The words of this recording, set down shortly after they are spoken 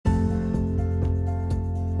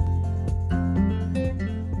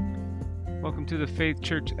to the Faith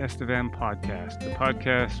Church Estevan podcast, the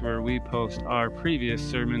podcast where we post our previous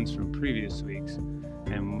sermons from previous weeks.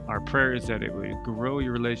 And our prayer is that it would grow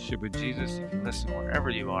your relationship with Jesus. You can listen wherever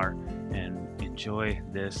you are and enjoy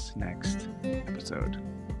this next episode.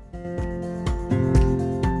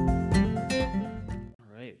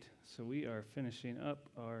 All right, so we are finishing up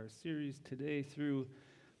our series today through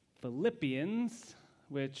Philippians,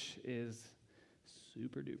 which is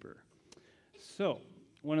super duper. So,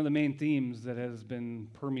 one of the main themes that has been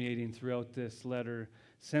permeating throughout this letter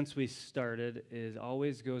since we started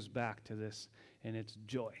always goes back to this, and it's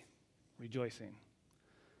joy, rejoicing.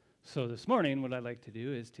 So this morning, what I'd like to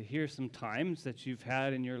do is to hear some times that you've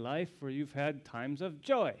had in your life where you've had times of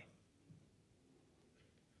joy.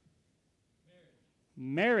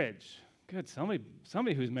 Marriage. Good.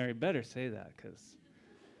 Somebody who's married better say that, because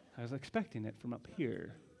I was expecting it from up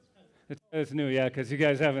here. It's new, yeah, because you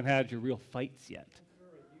guys haven't had your real fights yet.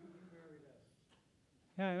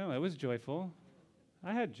 Yeah, I know. It was joyful.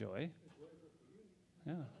 I had joy.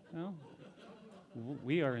 Yeah, no.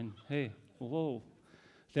 We are in, hey, whoa.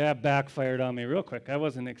 That backfired on me real quick. I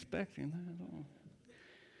wasn't expecting that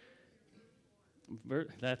at all.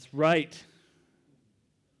 That's right.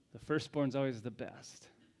 The firstborn's always the best.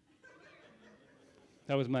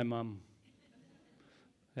 That was my mom.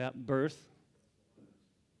 Yeah, birth.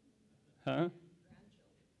 Huh?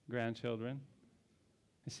 Grandchildren.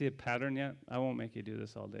 You see a pattern yet? I won't make you do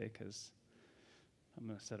this all day because I'm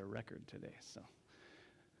going to set a record today. So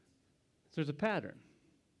there's a pattern.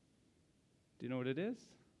 Do you know what it is?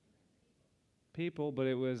 People, but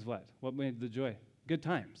it was what? What made the joy? Good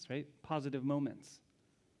times, right? Positive moments.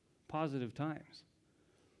 Positive times.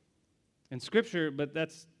 And Scripture, but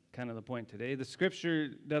that's kind of the point today. The Scripture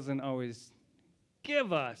doesn't always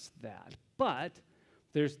give us that, but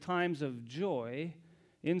there's times of joy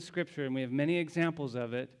in Scripture, and we have many examples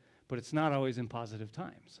of it, but it's not always in positive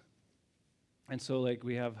times. And so, like,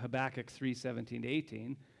 we have Habakkuk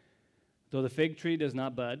 3:17-18. Though the fig tree does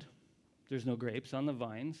not bud, there's no grapes on the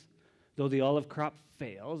vines. Though the olive crop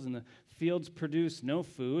fails, and the fields produce no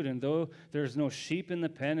food, and though there's no sheep in the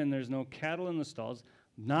pen, and there's no cattle in the stalls,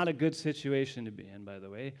 not a good situation to be in, by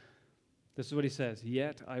the way. This is what he says,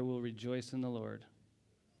 yet I will rejoice in the Lord.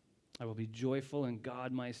 I will be joyful in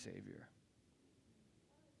God my Savior.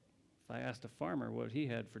 If I asked a farmer what he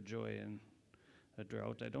had for joy in a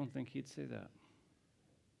drought, I don't think he'd say that,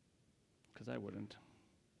 because I wouldn't.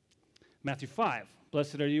 Matthew 5,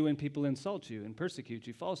 blessed are you when people insult you and persecute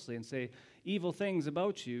you falsely and say evil things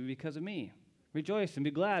about you because of me. Rejoice and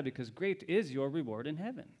be glad, because great is your reward in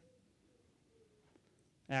heaven.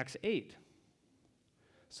 Acts 8,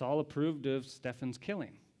 Saul approved of Stephen's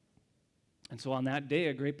killing. And so on that day,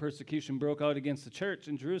 a great persecution broke out against the church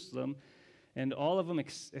in Jerusalem, and all of them,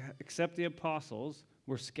 except the apostles,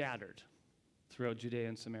 were scattered throughout Judea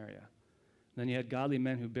and Samaria. Then you had godly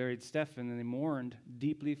men who buried Stephen, and they mourned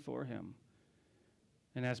deeply for him.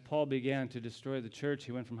 And as Paul began to destroy the church,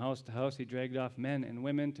 he went from house to house. He dragged off men and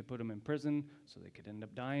women to put them in prison so they could end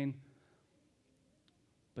up dying.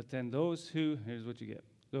 But then here's what you get.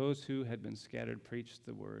 Those who had been scattered preached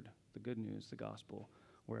the word, the good news, the gospel,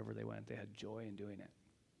 wherever they went. They had joy in doing it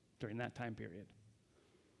during that time period.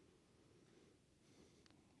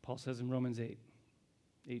 Paul says in Romans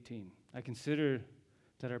 8:18, I consider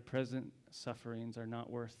that our present sufferings are not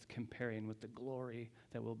worth comparing with the glory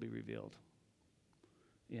that will be revealed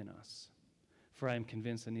in us. For I am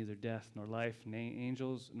convinced that neither death, nor life, nor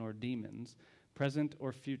angels, nor demons, present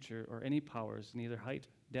or future, or any powers, neither height,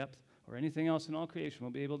 depth, or anything else in all creation will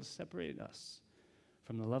be able to separate us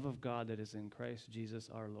from the love of God that is in Christ Jesus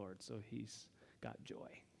our Lord. So he's got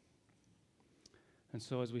joy. And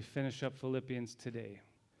so as we finish up Philippians today,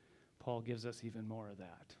 Paul gives us even more of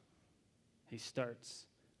that. He starts,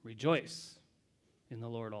 rejoice in the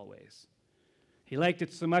Lord always. He liked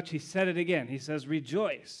it so much, he said it again. He says,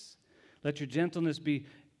 rejoice. Let your gentleness be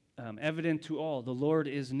evident to all. The Lord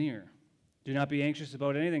is near. Do not be anxious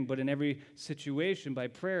about anything, but in every situation, by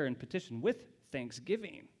prayer and petition, with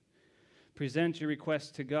thanksgiving, present your requests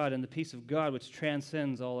to God, and the peace of God, which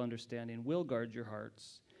transcends all understanding, will guard your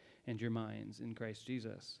hearts and your minds in Christ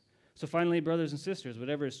Jesus. So finally, brothers and sisters,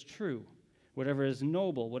 whatever is true, whatever is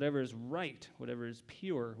noble, whatever is right, whatever is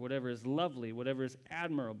pure, whatever is lovely, whatever is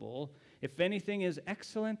admirable, if anything is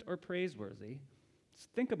excellent or praiseworthy,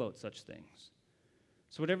 think about such things.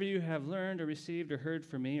 So whatever you have learned or received or heard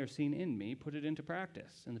from me or seen in me, put it into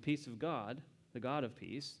practice, and the peace of God, the God of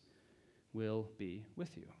peace, will be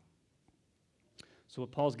with you. So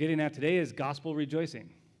what Paul's getting at today is gospel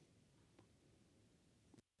rejoicing.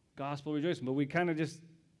 Gospel rejoicing. But we kind of just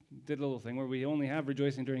did a little thing where we only have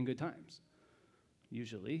rejoicing during good times,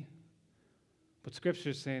 usually. But Scripture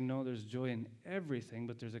is saying, no, there's joy in everything,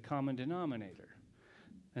 but there's a common denominator.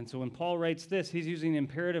 And so when Paul writes this, he's using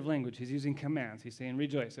imperative language. He's using commands. He's saying,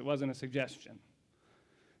 rejoice. It wasn't a suggestion.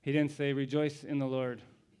 He didn't say, rejoice in the Lord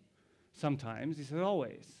sometimes. He said,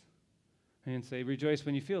 always. He didn't say, rejoice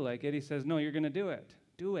when you feel like it. He says, no, you're going to do it.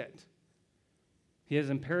 Do it. He has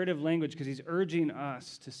imperative language because he's urging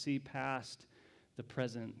us to see past the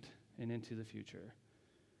present and into the future.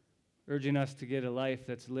 Urging us to get a life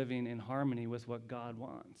that's living in harmony with what God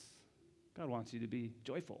wants. God wants you to be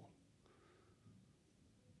joyful.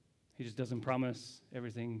 He just doesn't promise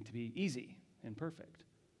everything to be easy and perfect.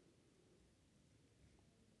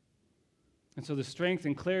 And so the strength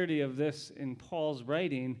and clarity of this in Paul's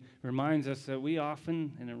writing reminds us that we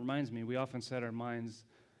often set our minds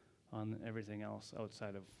on everything else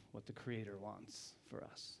outside of what the Creator wants for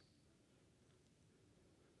us.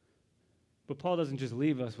 But Paul doesn't just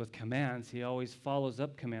leave us with commands. He always follows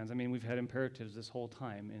up commands. I mean, we've had imperatives this whole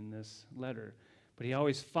time in this letter. But he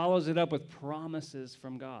always follows it up with promises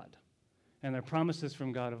from God. And they're promises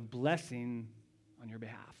from God of blessing on your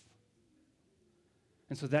behalf.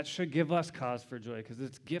 And so that should give us cause for joy, because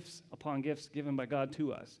it's gifts upon gifts given by God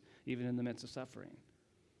to us, even in the midst of suffering.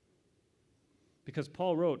 Because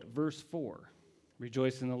Paul wrote, verse 4,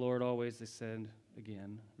 rejoice in the Lord always. They said,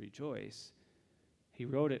 again, rejoice. He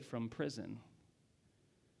wrote it from prison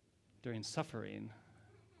during suffering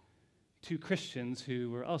to Christians who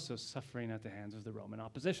were also suffering at the hands of the Roman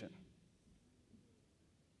opposition.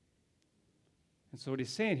 And so what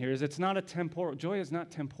he's saying here is joy is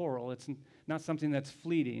not temporal. It's not something that's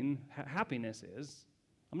fleeting. Happiness is.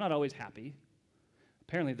 I'm not always happy.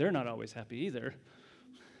 Apparently they're not always happy either.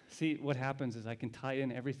 See, what happens is I can tie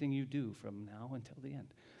in everything you do from now until the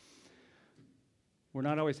end. We're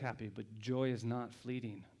not always happy, but joy is not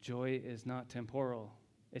fleeting. Joy is not temporal.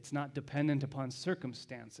 It's not dependent upon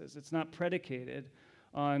circumstances. It's not predicated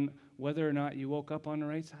on whether or not you woke up on the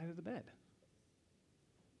right side of the bed.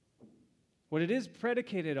 What it is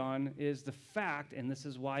predicated on is the fact, and this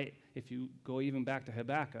is why, if you go even back to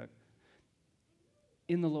Habakkuk,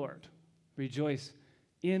 in the Lord. Rejoice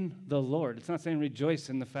in the Lord. It's not saying rejoice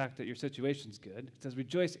in the fact that your situation's good. It says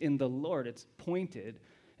rejoice in the Lord. It's pointed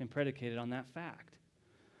and predicated on that fact.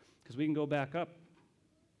 Because we can go back up.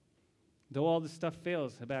 Though all this stuff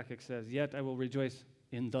fails, Habakkuk says, yet I will rejoice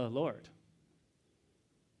in the Lord.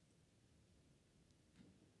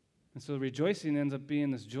 And so rejoicing ends up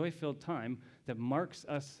being this joy-filled time that marks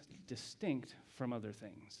us distinct from other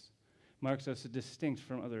things, marks us distinct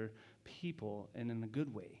from other people, and in a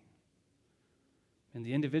good way. In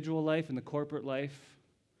the individual life, in the corporate life.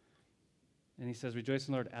 And he says, rejoice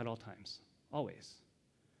in the Lord at all times, always,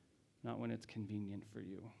 not when it's convenient for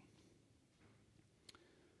you.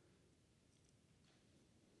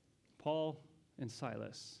 Paul and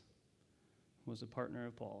Silas was a partner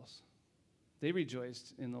of Paul's. They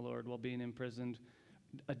rejoiced in the Lord while being imprisoned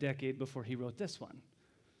a decade before he wrote this one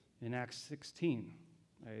in Acts 16.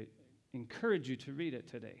 I encourage you to read it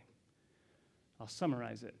today. I'll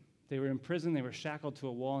summarize it. They were in prison, they were shackled to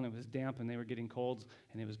a wall, and it was damp, and they were getting colds,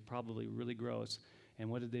 and it was probably really gross. And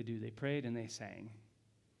what did they do? They prayed and they sang.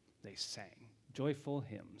 They sang joyful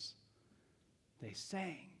hymns. They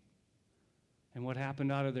sang. And what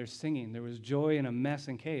happened out of their singing? There was joy in a mess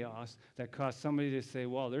and chaos that caused somebody to say,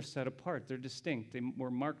 well, they're set apart. They're distinct. They were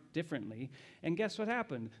marked differently. And guess what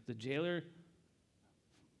happened? The jailer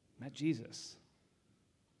met Jesus.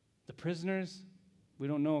 The prisoners, we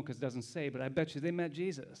don't know because it doesn't say, but I bet you they met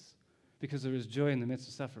Jesus because there was joy in the midst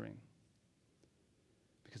of suffering.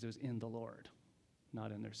 Because it was in the Lord,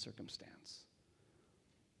 not in their circumstance.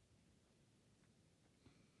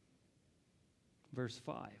 Verse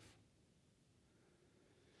 5.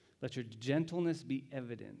 Let your gentleness be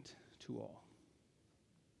evident to all.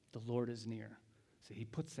 The Lord is near. See, he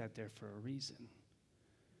puts that there for a reason.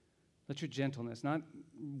 Let your gentleness, not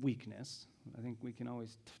weakness. I think we can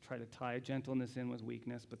always try to tie gentleness in with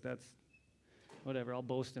weakness, but that's whatever. I'll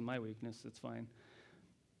boast in my weakness. That's fine.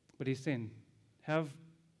 But he's saying, have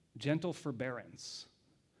gentle forbearance.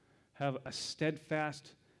 Have a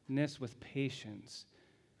steadfastness with patience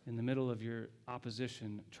in the middle of your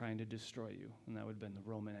opposition trying to destroy you, and that would have been the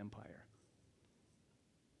Roman Empire.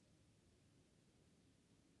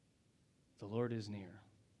 The Lord is near.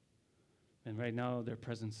 And right now, their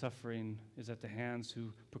present suffering is at the hands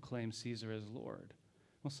who proclaim Caesar as Lord.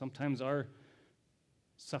 Well, sometimes our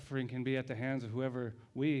suffering can be at the hands of whoever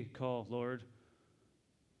we call Lord,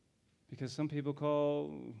 because some people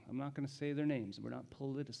I'm not going to say their names. We're not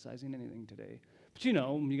politicizing anything today. But you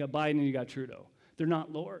got Biden and you got Trudeau. They're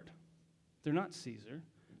not Lord. They're not Caesar.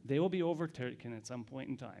 They will be overtaken at some point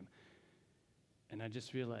in time. And I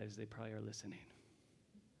just realized they probably are listening.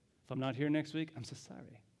 If I'm not here next week, I'm so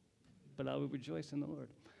sorry. But I will rejoice in the Lord.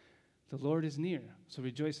 The Lord is near, so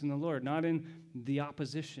rejoice in the Lord, not in the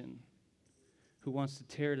opposition who wants to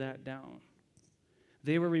tear that down.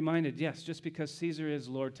 They were reminded, yes, just because Caesar is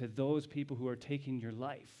Lord to those people who are taking your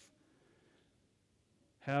life,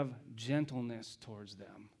 have gentleness towards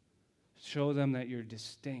them. Show them that you're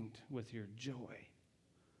distinct with your joy.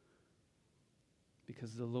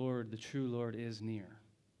 Because the Lord, the true Lord, is near.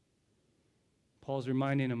 Paul's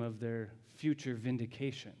reminding them of their future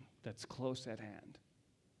vindication that's close at hand.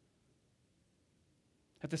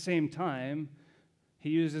 At the same time, he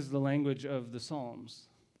uses the language of the Psalms.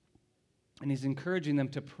 And he's encouraging them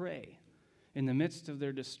to pray in the midst of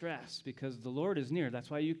their distress because the Lord is near. That's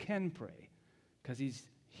why you can pray, because he's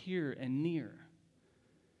here and near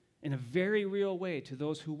in a very real way to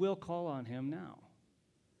those who will call on him now.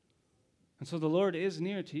 And so the Lord is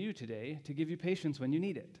near to you today to give you patience when you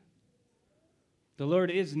need it. The Lord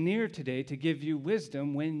is near today to give you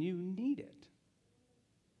wisdom when you need it.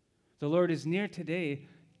 The Lord is near today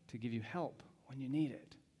to give you help when you need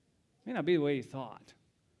it. It may not be the way you thought,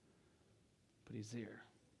 but he's there.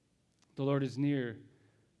 The Lord is near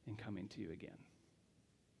in coming to you again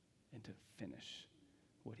and to finish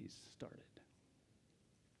what he's started.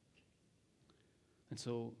 And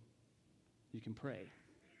so you can pray.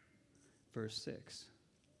 Verse 6.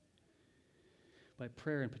 By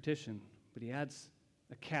prayer and petition, but he adds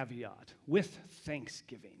a caveat, with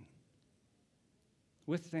thanksgiving.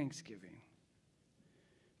 With thanksgiving,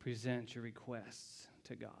 present your requests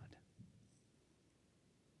to God.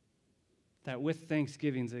 That with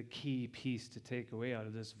thanksgiving is a key piece to take away out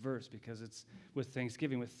of this verse because it's with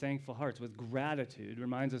thanksgiving, with thankful hearts, with gratitude.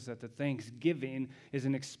 Reminds us that the thanksgiving is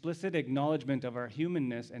an explicit acknowledgement of our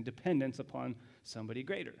humanness and dependence upon somebody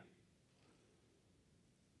greater.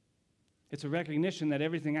 It's a recognition that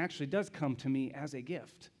everything actually does come to me as a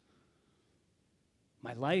gift.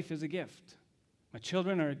 My life is a gift. My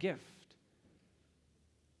children are a gift.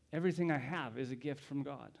 Everything I have is a gift from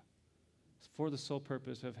God. For the sole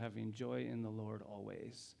purpose of having joy in the Lord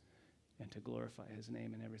always and to glorify his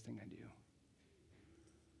name in everything I do.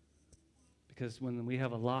 Because when we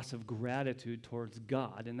have a loss of gratitude towards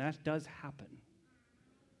God, and that does happen,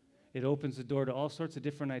 it opens the door to all sorts of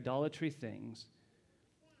different idolatry things,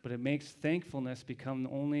 but it makes thankfulness become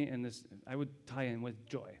only, and this I would tie in with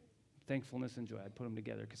joy. Thankfulness and joy, I'd put them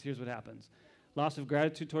together, because here's what happens. Loss of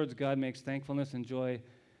gratitude towards God makes thankfulness and joy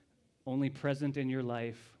only present in your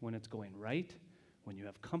life when it's going right, when you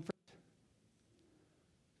have comfort,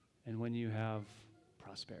 and when you have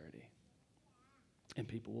prosperity. And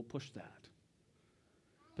people will push that.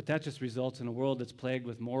 But that just results in a world that's plagued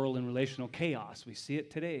with moral and relational chaos. We see it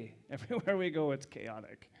today. Everywhere we go, it's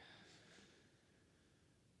chaotic.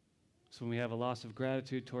 So when we have a loss of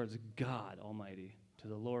gratitude towards God Almighty, to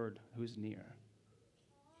the Lord who's near,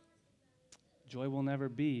 joy will never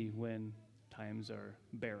be when times are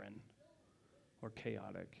barren or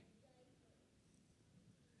chaotic.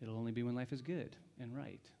 It'll only be when life is good and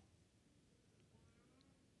right.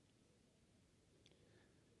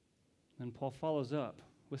 Then Paul follows up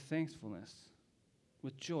with thankfulness,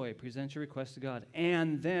 with joy, present your request to God,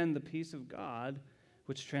 and then the peace of God,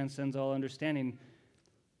 which transcends all understanding,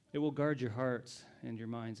 it will guard your hearts and your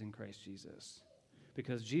minds in Christ Jesus.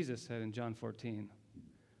 Because Jesus said in John 14,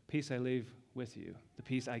 peace I leave with you, the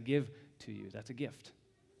peace I give to you. That's a gift.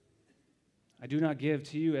 I do not give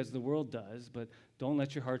to you as the world does, but don't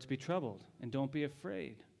let your hearts be troubled, and don't be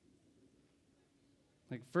afraid.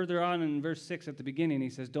 Like further on in verse 6 at the beginning, he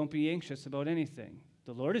says, don't be anxious about anything.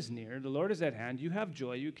 The Lord is near. The Lord is at hand. You have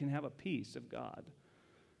joy. You can have a peace of God.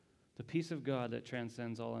 The peace of God that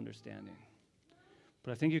transcends all understanding.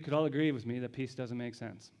 But I think you could all agree with me that peace doesn't make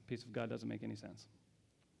sense. Peace of God doesn't make any sense.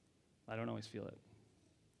 I don't always feel it.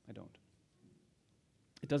 I don't.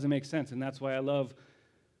 It doesn't make sense, and that's why I love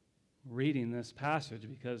reading this passage,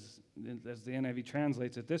 because as the NIV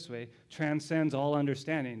translates it this way, transcends all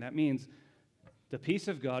understanding. That means the peace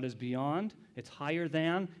of God is beyond, it's higher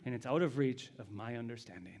than, and it's out of reach of my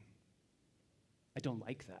understanding. I don't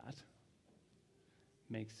like that.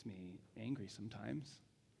 Makes me angry sometimes.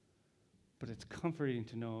 But it's comforting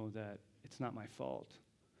to know that it's not my fault,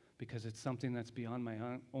 because it's something that's beyond my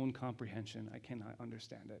own comprehension. I cannot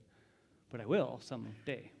understand it, but I will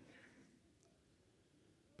someday.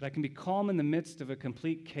 But I can be calm in the midst of a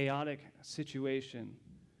complete chaotic situation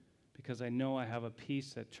because I know I have a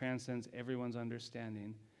peace that transcends everyone's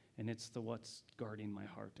understanding, and it's what's guarding my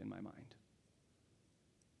heart and my mind.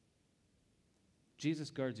 Jesus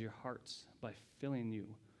guards your hearts by filling you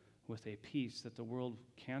with a peace that the world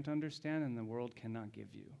can't understand and the world cannot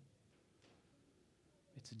give you.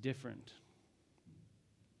 It's different.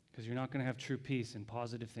 Because you're not going to have true peace in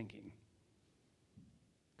positive thinking.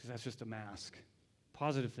 Because that's just a mask.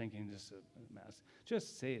 Positive thinking is just a mask.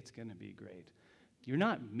 Just say it's going to be great. You're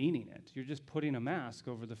not meaning it. You're just putting a mask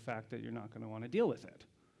over the fact that you're not going to want to deal with it.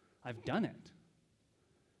 I've done it.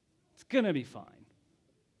 It's going to be fine.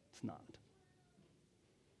 It's not.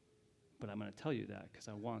 But I'm going to tell you that because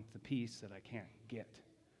I want the peace that I can't get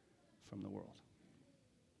from the world.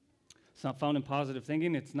 It's not found in positive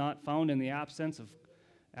thinking. It's not found in the absence.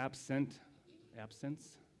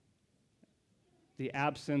 The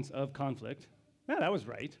absence of conflict. Yeah, that was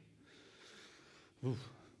right. Oof.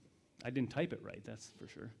 I didn't type it right, that's for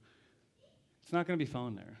sure. It's not going to be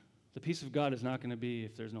found there. The peace of God is not going to be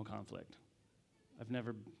if there's no conflict.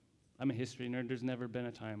 I'm a history nerd. There's never been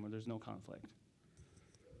a time where there's no conflict.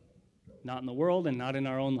 Not in the world and not in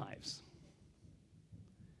our own lives.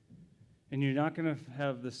 And you're not going to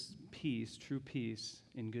have this peace, true peace,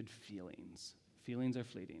 in good feelings. Feelings are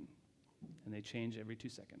fleeting, and they change every 2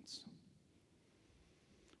 seconds.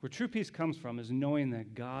 Where true peace comes from is knowing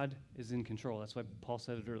that God is in control. That's why Paul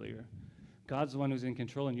said it earlier. God's the one who's in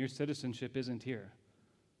control, and your citizenship isn't here.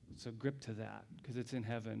 So grip to that, because it's in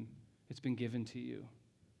heaven. It's been given to you.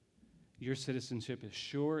 Your citizenship is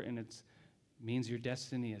sure, and it means your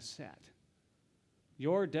destiny is set.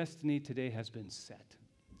 Your destiny today has been set,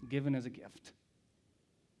 given as a gift.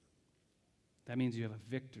 That means you have a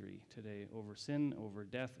victory today over sin, over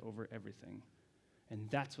death, over everything. And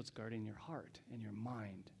that's what's guarding your heart and your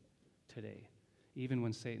mind today. Even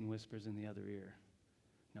when Satan whispers in the other ear,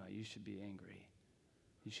 no, you should be angry.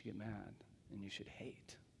 You should get mad. And you should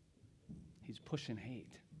hate. He's pushing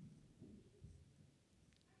hate.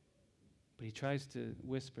 But he tries to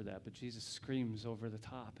whisper that, but Jesus screams over the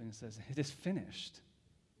top and says, it is finished.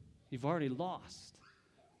 You've already lost.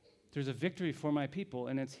 There's a victory for my people,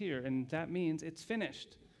 and it's here, and that means it's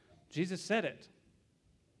finished. Jesus said it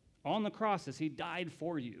on the cross as he died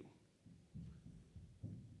for you.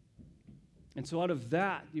 And so out of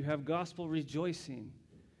that, you have gospel rejoicing.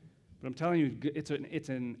 But I'm telling you, it's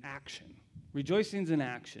an action. Rejoicing's an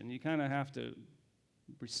action. You kind of have to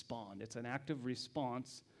respond. It's an active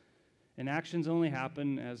response. And actions only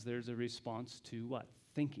happen as there's a response to what?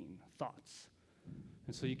 Thinking, thoughts.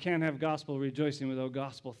 And so you can't have gospel rejoicing without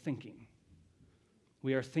gospel thinking.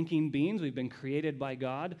 We are thinking beings. We've been created by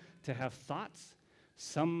God to have thoughts.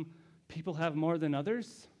 Some people have more than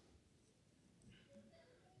others.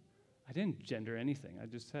 I didn't gender anything. I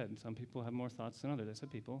just said some people have more thoughts than others. I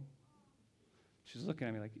said people. She's looking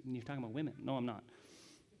at me like, you're talking about women. No, I'm not.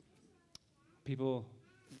 People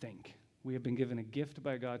think. We have been given a gift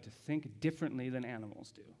by God to think differently than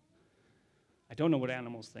animals do. I don't know what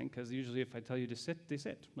animals think, because usually if I tell you to sit, they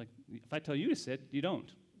sit. Like, if I tell you to sit, you don't.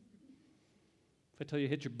 If I tell you to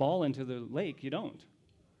hit your ball into the lake, you don't.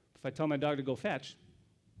 If I tell my dog to go fetch,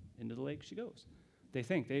 into the lake she goes. They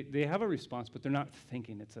think. They have a response, but they're not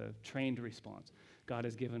thinking. It's a trained response. God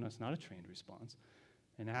has given us not a trained response,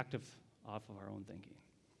 an active off of our own thinking.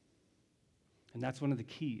 And that's one of the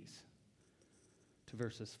keys to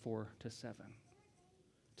verses 4 to 7,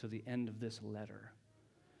 to the end of this letter.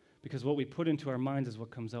 Because what we put into our minds is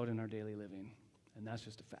what comes out in our daily living, and that's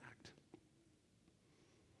just a fact.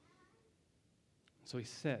 So he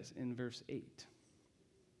says in verse 8,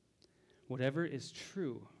 whatever is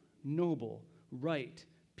true, noble, right,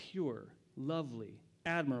 pure, lovely,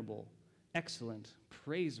 admirable, excellent,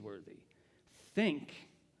 praiseworthy, think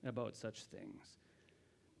about such things.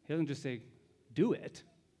 He doesn't just say, do it.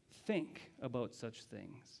 Think about such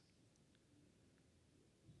things.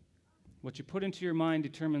 What you put into your mind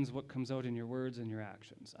determines what comes out in your words and your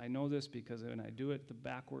actions. I know this because when I do it the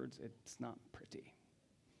backwards, it's not pretty.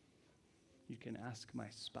 You can ask my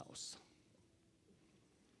spouse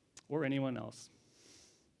or anyone else.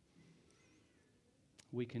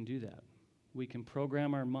 We can do that. We can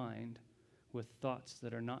program our mind with thoughts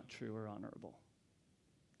that are not true or honorable,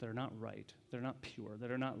 that are not right, that are not pure,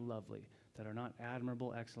 that are not lovely, that are not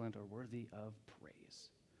admirable, excellent, or worthy of praise.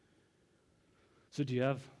 So do you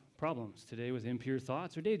have problems today with impure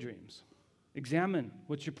thoughts or daydreams? Examine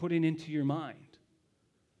what you're putting into your mind.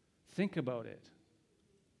 Think about it.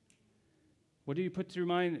 What do you put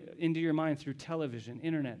into your mind through television,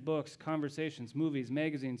 internet, books, conversations, movies,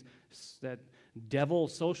 magazines, that devil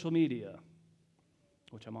social media,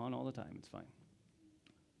 which I'm on all the time, it's fine.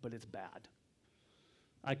 But it's bad.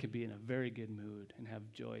 I could be in a very good mood and have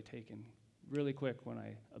joy taken really quick when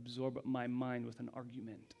I absorb my mind with an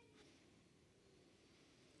argument.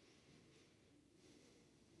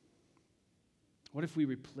 What if we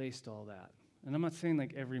replaced all that? And I'm not saying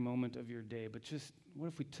like every moment of your day, but just what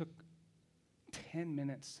if we took 10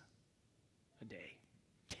 minutes a day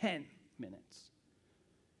 10 minutes.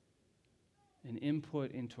 And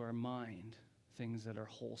input into our mind things that are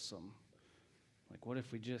wholesome. Like, what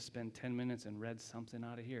if we just spent 10 minutes and read something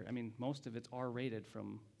out of here? I mean, most of it's R-rated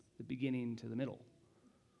from the beginning to the middle.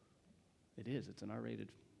 It is. It's an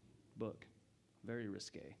R-rated book. Very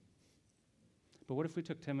risque. But what if we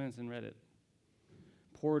took 10 minutes and read it?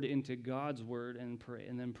 Poured into God's word and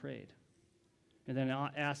then prayed. And then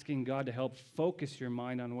asking God to help focus your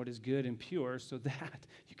mind on what is good and pure so that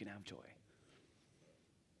you can have joy.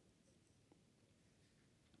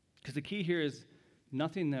 Because the key here is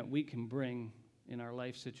nothing that we can bring in our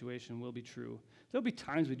life situation will be true. There'll be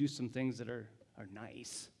times we do some things that are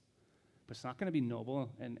nice, but it's not going to be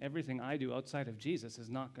noble, and everything I do outside of Jesus is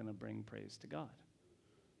not going to bring praise to God.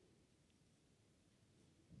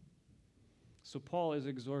 So Paul is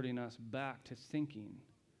exhorting us back to thinking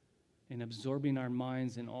and absorbing our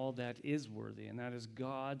minds in all that is worthy, and that is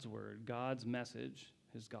God's word, God's message,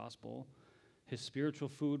 his gospel, his spiritual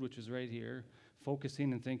food, which is right here.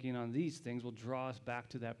 Focusing and thinking on these things will draw us back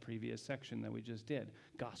to that previous section that we just did,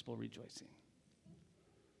 gospel rejoicing.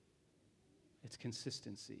 It's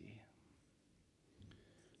consistency.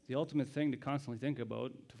 The ultimate thing to constantly think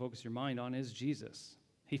about, to focus your mind on, is Jesus.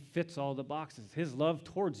 He fits all the boxes. His love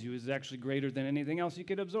towards you is actually greater than anything else you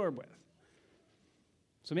could absorb with.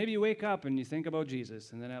 So maybe you wake up and you think about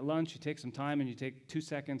Jesus, and then at lunch you take some time and you take 2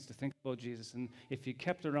 seconds to think about Jesus. And if you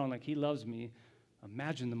kept around like he loves me,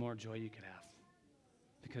 imagine the more joy you could have.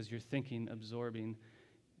 Because your thinking, absorbing,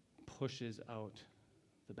 pushes out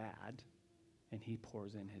the bad, and he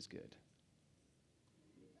pours in his good.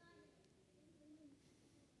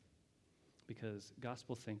 Because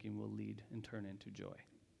gospel thinking will lead and turn into joy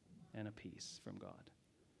and a peace from God.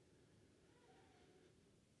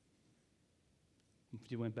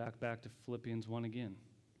 If you went back to Philippians 1 again,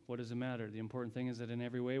 what does it matter? The important thing is that in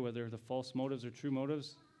every way, whether the false motives or true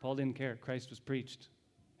motives, Paul didn't care. Christ was preached.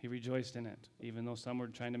 He rejoiced in it, even though some were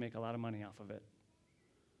trying to make a lot of money off of it.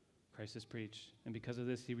 Christ is preached, and because of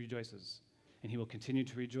this, he rejoices. And he will continue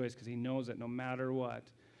to rejoice because he knows that no matter what,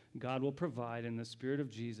 God will provide in the Spirit of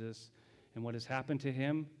Jesus, and what has happened to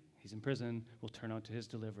him, he's in prison, will turn out to his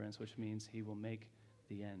deliverance, which means he will make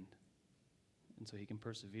the end. And so he can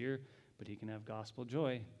persevere, but he can have gospel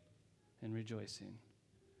joy and rejoicing.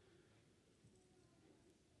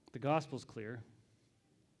 The gospel's clear.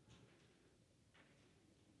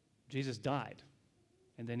 Jesus died,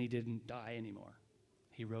 and then he didn't die anymore.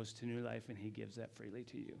 He rose to new life, and he gives that freely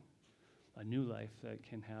to you. A new life that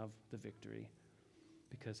can have the victory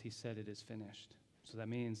because he said it is finished. So that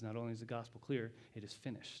means not only is the gospel clear, it is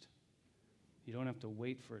finished. You don't have to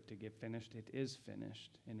wait for it to get finished. It is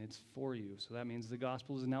finished, and it's for you. So that means the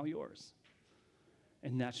gospel is now yours,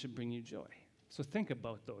 and that should bring you joy. So think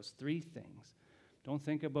about those 3 things. Don't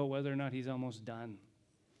think about whether or not he's almost done.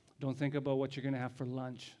 Don't think about what you're going to have for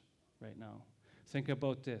lunch right now. Think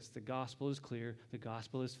about this. The gospel is clear, the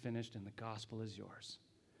gospel is finished, and the gospel is yours.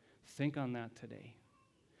 Think on that today.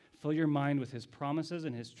 Fill your mind with his promises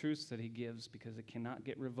and his truths that he gives, because it cannot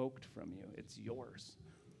get revoked from you. It's yours.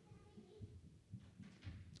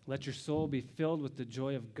 Let your soul be filled with the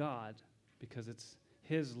joy of God, because it's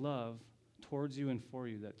his love towards you and for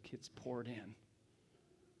you that gets poured in.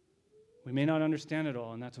 We may not understand it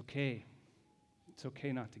all, and that's okay. It's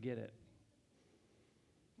okay not to get it.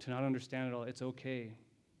 To not understand it all, it's okay.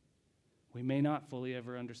 We may not fully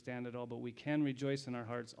ever understand it all, but we can rejoice in our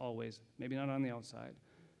hearts always. Maybe not on the outside,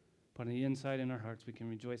 but on the inside in our hearts, we can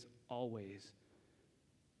rejoice always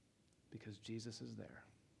because Jesus is there.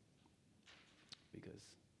 Because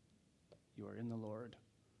you are in the Lord,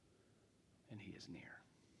 and he is near.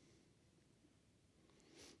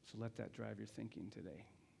 So let that drive your thinking today.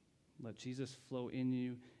 Let Jesus flow in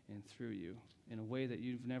you and through you in a way that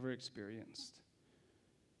you've never experienced.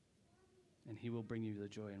 And he will bring you the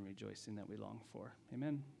joy and rejoicing that we long for.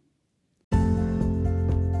 Amen.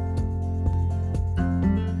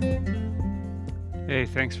 Hey,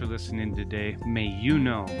 thanks for listening today. May you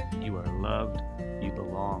know you are loved, you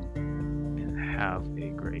belong, and have a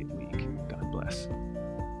great week. God bless.